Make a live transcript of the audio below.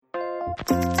Hello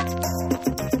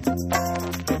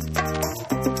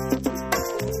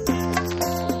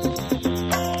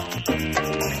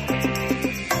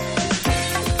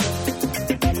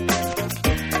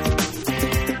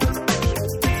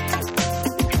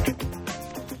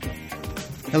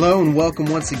and welcome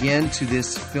once again to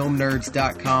this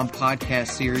FilmNerds.com podcast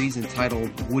series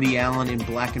entitled Woody Allen in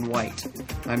Black and White.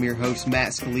 I'm your host,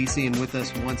 Matt Scalisi, and with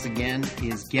us once again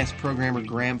is guest programmer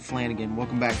Graham Flanagan.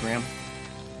 Welcome back, Graham.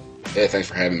 Hey, thanks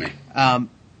for having me.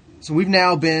 So we've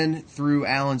now been through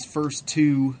Allen's first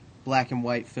two black and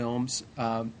white films,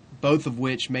 both of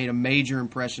which made a major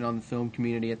impression on the film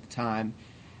community at the time.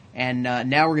 And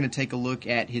now we're going to take a look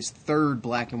at his third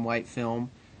black and white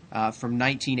film from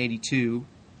 1982,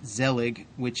 Zelig,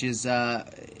 which is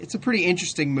it's a pretty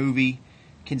interesting movie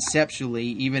conceptually,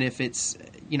 even if it's,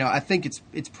 I think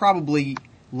it's probably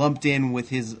lumped in with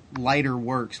his lighter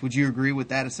works. Would you agree with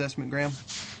that assessment, Graham?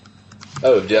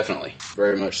 Oh, definitely,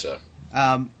 very much so.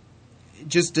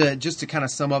 Just to kind of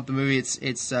sum up the movie,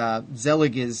 it's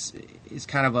Zelig is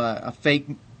kind of a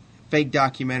fake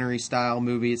documentary style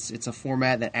movie. It's a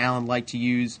format that Allen liked to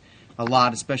use a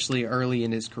lot, especially early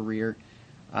in his career.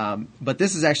 But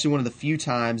this is actually one of the few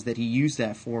times that he used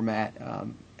that format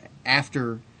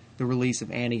after the release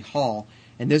of Annie Hall.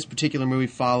 And this particular movie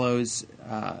follows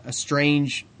a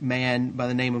strange man by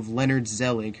the name of Leonard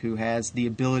Zelig, who has the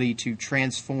ability to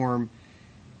transform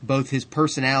both his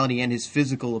personality and his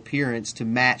physical appearance to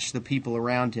match the people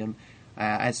around him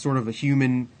as sort of a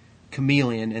human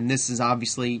chameleon. And this is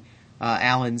obviously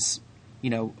Allen's,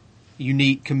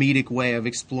 unique comedic way of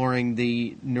exploring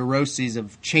the neuroses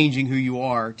of changing who you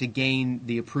are to gain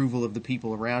the approval of the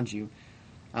people around you.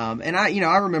 And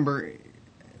I remember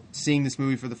seeing this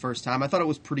movie for the first time. I thought it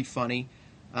was pretty funny,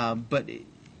 but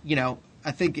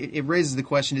I think it raises the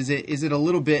question: is it a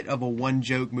little bit of a one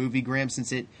joke movie, Graham?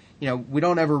 Since we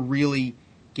don't ever really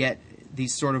get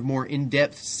these sort of more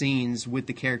in-depth scenes with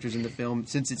the characters in the film,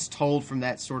 since it's told from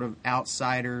that sort of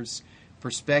outsider's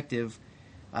perspective.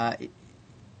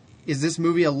 Is this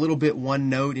movie a little bit one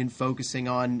note in focusing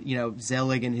on,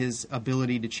 Zelig and his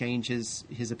ability to change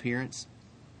his appearance?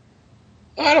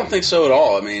 I don't think so at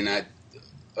all. I mean,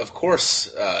 of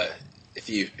course,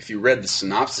 if you read the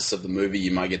synopsis of the movie,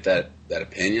 you might get that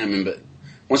opinion. I mean, but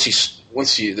once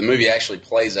the movie actually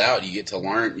plays out, you get to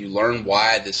learn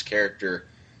why this character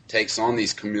takes on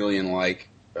these chameleon-like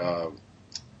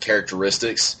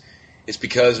characteristics. It's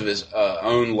because of his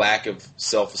own lack of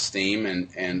self-esteem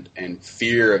and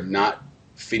fear of not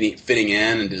fitting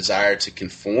in and desire to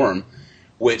conform,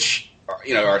 which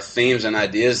are themes and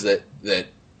ideas that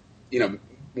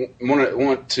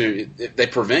want to. They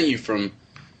prevent you from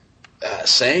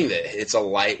saying that it's a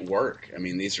light work. I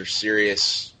mean, these are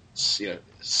serious,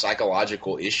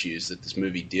 psychological issues that this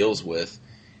movie deals with.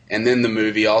 And then the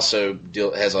movie also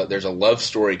there's a love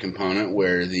story component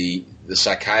where the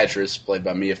psychiatrist, played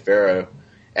by Mia Farrow,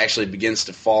 actually begins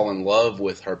to fall in love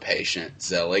with her patient,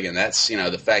 Zelig. And that's,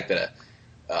 the fact that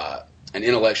an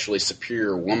intellectually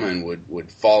superior woman would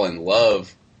fall in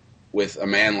love with a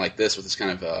man like this, with this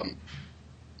kind of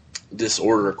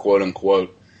disorder, quote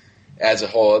unquote, adds a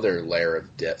whole other layer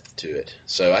of depth to it.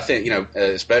 So I think,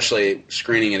 especially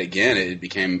screening it again, it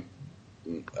became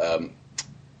a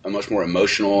much more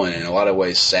emotional and in a lot of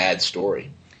ways sad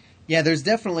story. Yeah, there's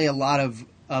definitely a lot of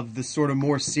the sort of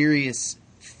more serious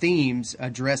themes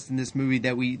addressed in this movie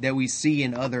that we see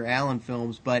in other Allen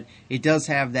films, but it does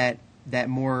have that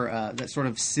more that sort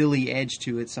of silly edge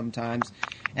to it sometimes.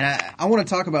 And I want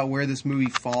to talk about where this movie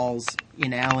falls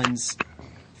in Allen's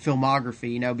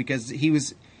filmography, because he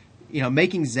was,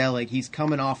 making Zelig. He's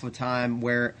coming off a time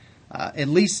where at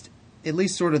least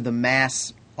sort of the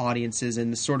mass audiences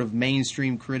and the sort of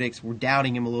mainstream critics were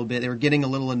doubting him a little bit. They were getting a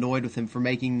little annoyed with him for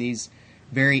making these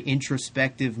very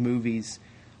introspective movies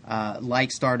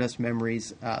like Stardust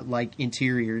Memories, like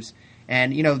Interiors,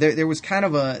 and there was kind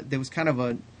of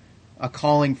a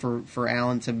calling for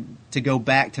Allen to go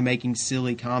back to making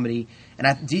silly comedy, and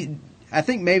I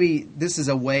think maybe this is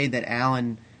a way that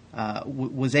Allen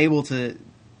was able to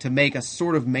make a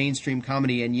sort of mainstream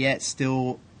comedy and yet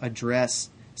still address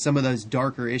some of those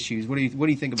darker issues. What do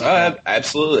you think about that?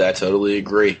 Absolutely, I totally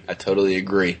agree.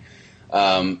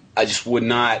 I just would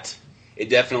not.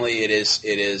 It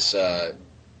is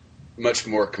much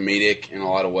more comedic in a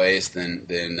lot of ways than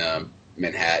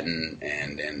Manhattan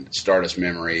and Stardust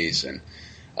Memories, and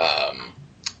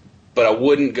but I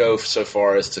wouldn't go so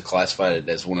far as to classify it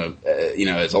as one of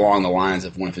as along the lines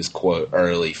of one of his quote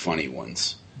early funny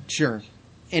ones. Sure,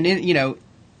 and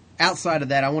outside of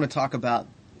that, I want to talk about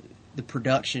the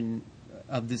production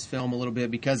of this film a little bit,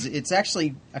 because it's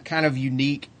actually a kind of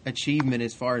unique achievement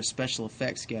as far as special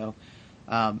effects go.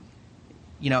 Um,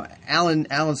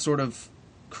 Alan sort of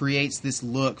creates this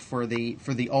look for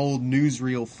the old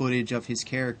newsreel footage of his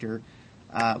character,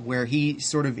 where he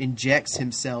sort of injects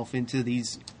himself into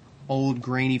these old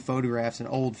grainy photographs and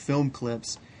old film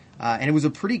clips, and it was a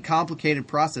pretty complicated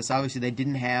process. Obviously, they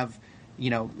didn't have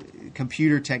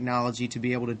computer technology to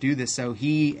be able to do this, so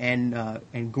he and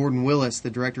Gordon Willis,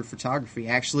 the director of photography,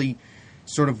 actually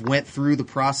sort of went through the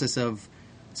process of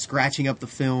scratching up the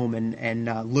film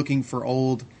and looking for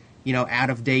old, out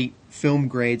of date film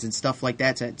grades and stuff like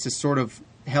that to sort of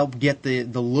help get the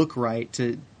look right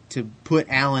to put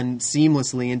Alan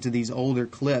seamlessly into these older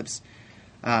clips.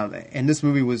 And this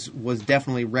movie was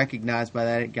definitely recognized by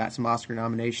that. It got some Oscar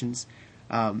nominations.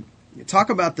 Talk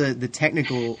about the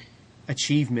technical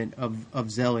achievement of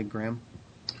Zelig, Graham.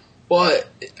 Well,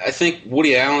 I think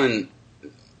Woody Allen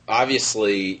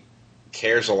obviously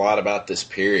cares a lot about this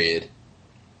period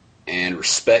and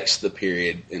respects the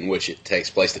period in which it takes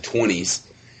place, the 20s,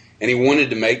 and he wanted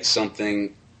to make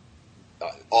something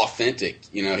authentic.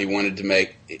 He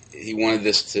wanted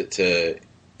this to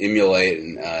emulate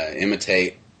and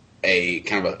imitate a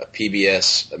kind of a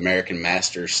PBS American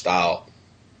Masters style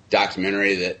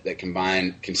documentary that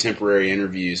combined contemporary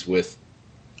interviews with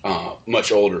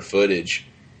much older footage.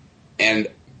 And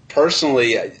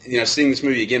personally, seeing this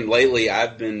movie again lately,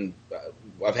 I've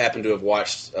happened to have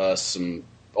watched some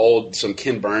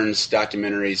Ken Burns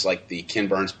documentaries, like the Ken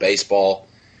Burns baseball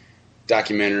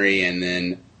documentary, and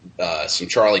then some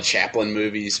Charlie Chaplin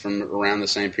movies from around the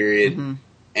same period. Mm-hmm.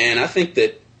 And I think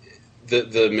that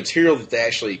the material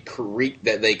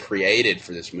that they created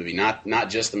for this movie, not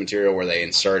just the material where they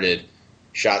inserted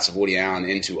shots of Woody Allen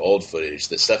into old footage,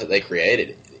 the stuff that they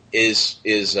created is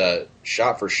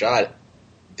shot for shot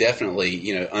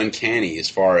definitely uncanny as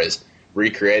far as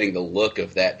recreating the look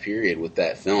of that period with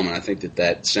that film. And I think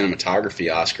that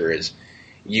cinematography Oscar is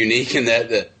unique in that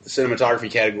the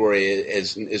cinematography category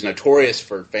is notorious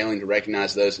for failing to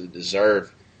recognize those that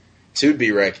deserve to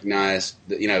be recognized.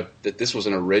 That this was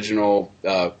an original,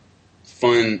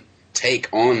 fun take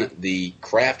on the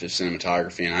craft of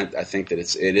cinematography, and I think that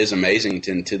it is amazing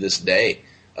to this day.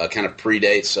 Kind of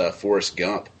predates Forrest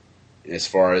Gump as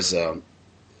far as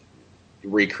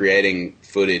recreating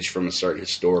footage from a certain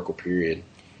historical period.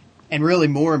 And really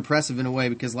more impressive in a way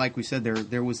because, like we said,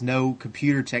 there was no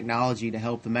computer technology to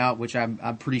help them out, which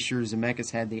I'm pretty sure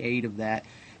Zemeckis had the aid of that.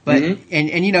 But mm-hmm. and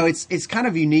it's kind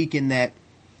of unique in that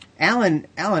Alan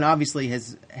obviously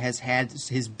has had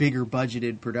his bigger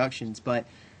budgeted productions, but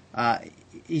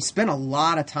he spent a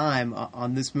lot of time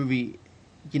on this movie,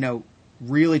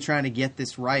 really trying to get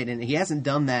this right, and he hasn't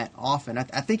done that often.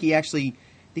 I think he actually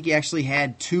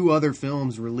had 2 other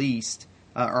films released,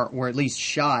 or at least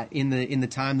shot in the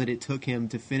time that it took him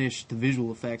to finish the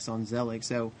visual effects on Zelig.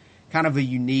 So, kind of a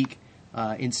unique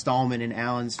installment in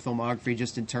Alan's filmography,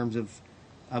 just in terms of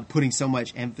putting so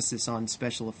much emphasis on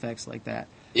special effects like that.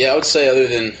 Yeah, I would say other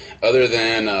than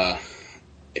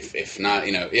if not,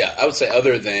 I would say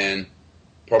other than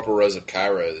Purple Rose of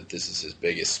Cairo, that this is his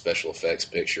biggest special effects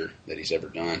picture that he's ever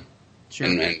done. Sure.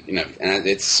 And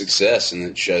it's success, and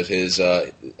it shows his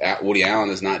Woody Allen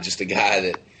is not just a guy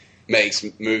that makes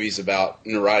movies about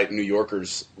neurotic New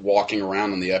Yorkers walking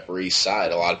around on the Upper East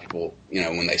Side. A lot of people,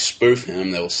 when they spoof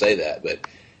him, they will say that, but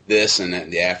this and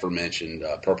the aforementioned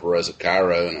Purple Rose of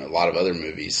Cairo and a lot of other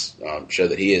movies show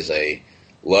that he is a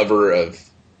lover of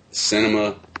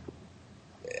cinema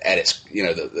at its,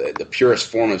 the purest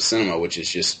form of cinema, which is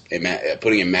just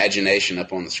putting imagination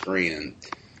up on the screen,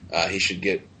 and he should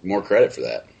get more credit for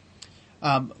that.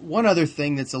 One other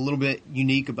thing that's a little bit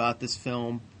unique about this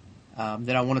film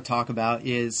that I want to talk about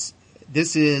is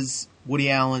this is Woody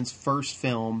Allen's first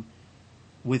film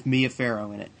with Mia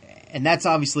Farrow in it. And that's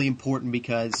obviously important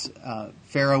because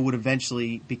Farrow would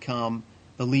eventually become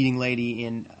the leading lady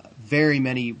in very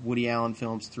many Woody Allen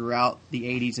films throughout the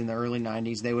 80s and the early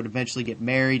 90s. They would eventually get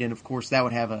married, and of course that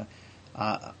would have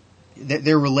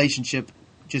their relationship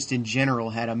just in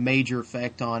general had a major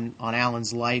effect on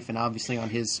Allen's life and obviously on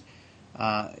his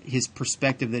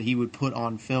perspective that he would put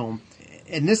on film.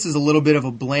 And this is a little bit of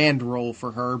a bland role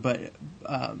for her, but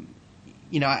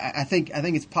I think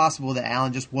it's possible that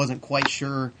Allen just wasn't quite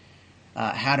sure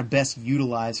how to best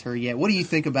utilize her yet. What do you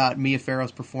think about Mia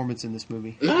Farrow's performance in this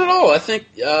movie? Not at all. I think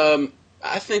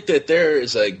that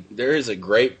there is a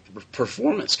great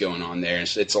performance going on there.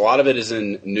 It's a lot of it is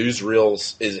in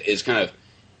newsreels, is kind of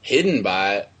hidden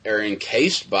by or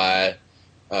encased by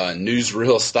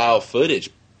newsreel style footage.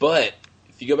 But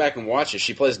if you go back and watch it,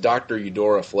 she plays Dr.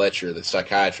 Eudora Fletcher, the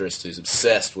psychiatrist who's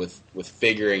obsessed with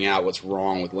figuring out what's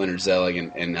wrong with Leonard Zelig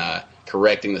and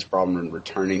correcting this problem and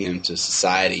returning him to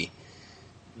society.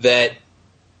 That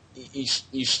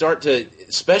you start to,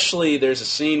 especially there's a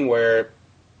scene where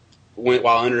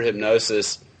while under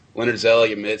hypnosis, Leonard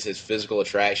Zelig admits his physical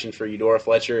attraction for Eudora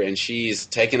Fletcher, and she's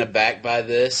taken aback by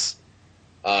this.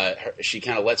 She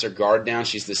kind of lets her guard down.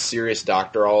 She's this serious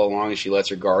doctor all along, and she lets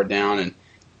her guard down and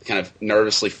kind of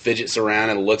nervously fidgets around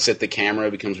and looks at the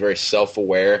camera, becomes very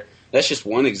self-aware. That's just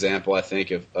one example, I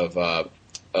think, of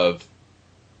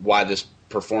why this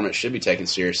performance should be taken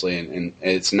seriously, and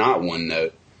it's not one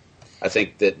note. I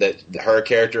think that her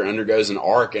character undergoes an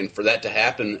arc, and for that to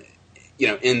happen,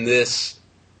 in this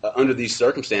under these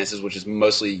circumstances, which is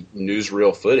mostly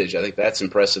newsreel footage, I think that's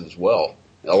impressive as well,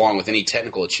 along with any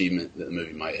technical achievement that the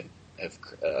movie might have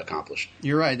accomplished.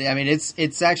 You're right. I mean,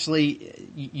 it's actually,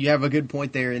 you have a good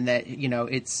point there in that,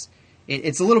 it's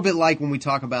a little bit like when we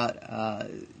talk about,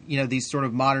 these sort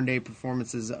of modern day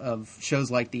performances of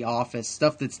shows like The Office,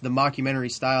 stuff that's the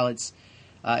mockumentary style. It's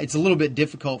a little bit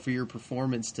difficult for your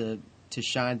performance to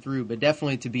shine through, but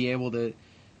definitely to be able to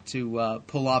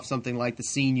pull off something like the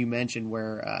scene you mentioned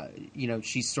where,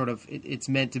 she's sort of, it's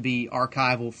meant to be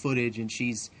archival footage and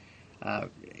she's,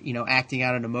 acting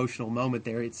out an emotional moment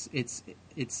there. It's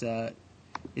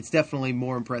definitely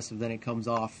more impressive than it comes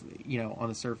off, on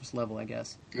a surface level, I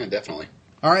guess. Yeah, definitely.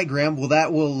 All right, Graham. Well,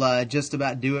 that will just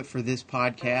about do it for this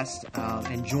podcast.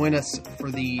 And join us for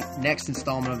the next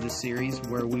installment of this series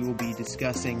where we will be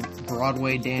discussing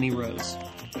Broadway Danny Rose.